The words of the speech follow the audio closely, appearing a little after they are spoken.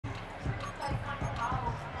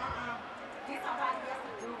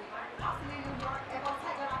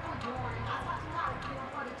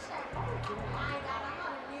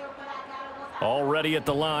Already at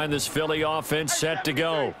the line, this Philly offense set to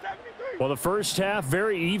go. Well, the first half,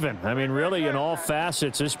 very even. I mean, really, in all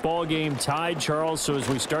facets, this ball game tied, Charles. So as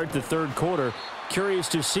we start the third quarter, curious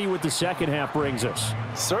to see what the second half brings us.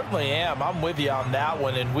 Certainly am. I'm with you on that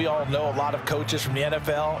one. And we all know a lot of coaches from the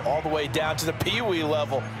NFL all the way down to the Pee-wee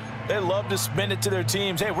level. They love to spin it to their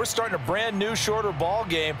teams. Hey, we're starting a brand new, shorter ball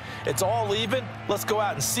game. It's all even. Let's go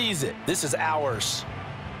out and seize it. This is ours.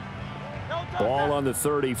 Ball on the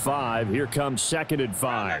 35. Here comes 2nd and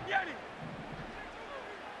 5.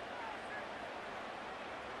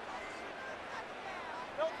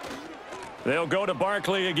 They'll go to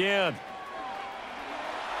Barkley again.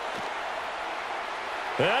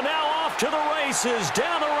 And now off to the races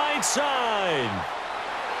down the right side.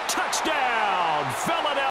 Touchdown, Philadelphia.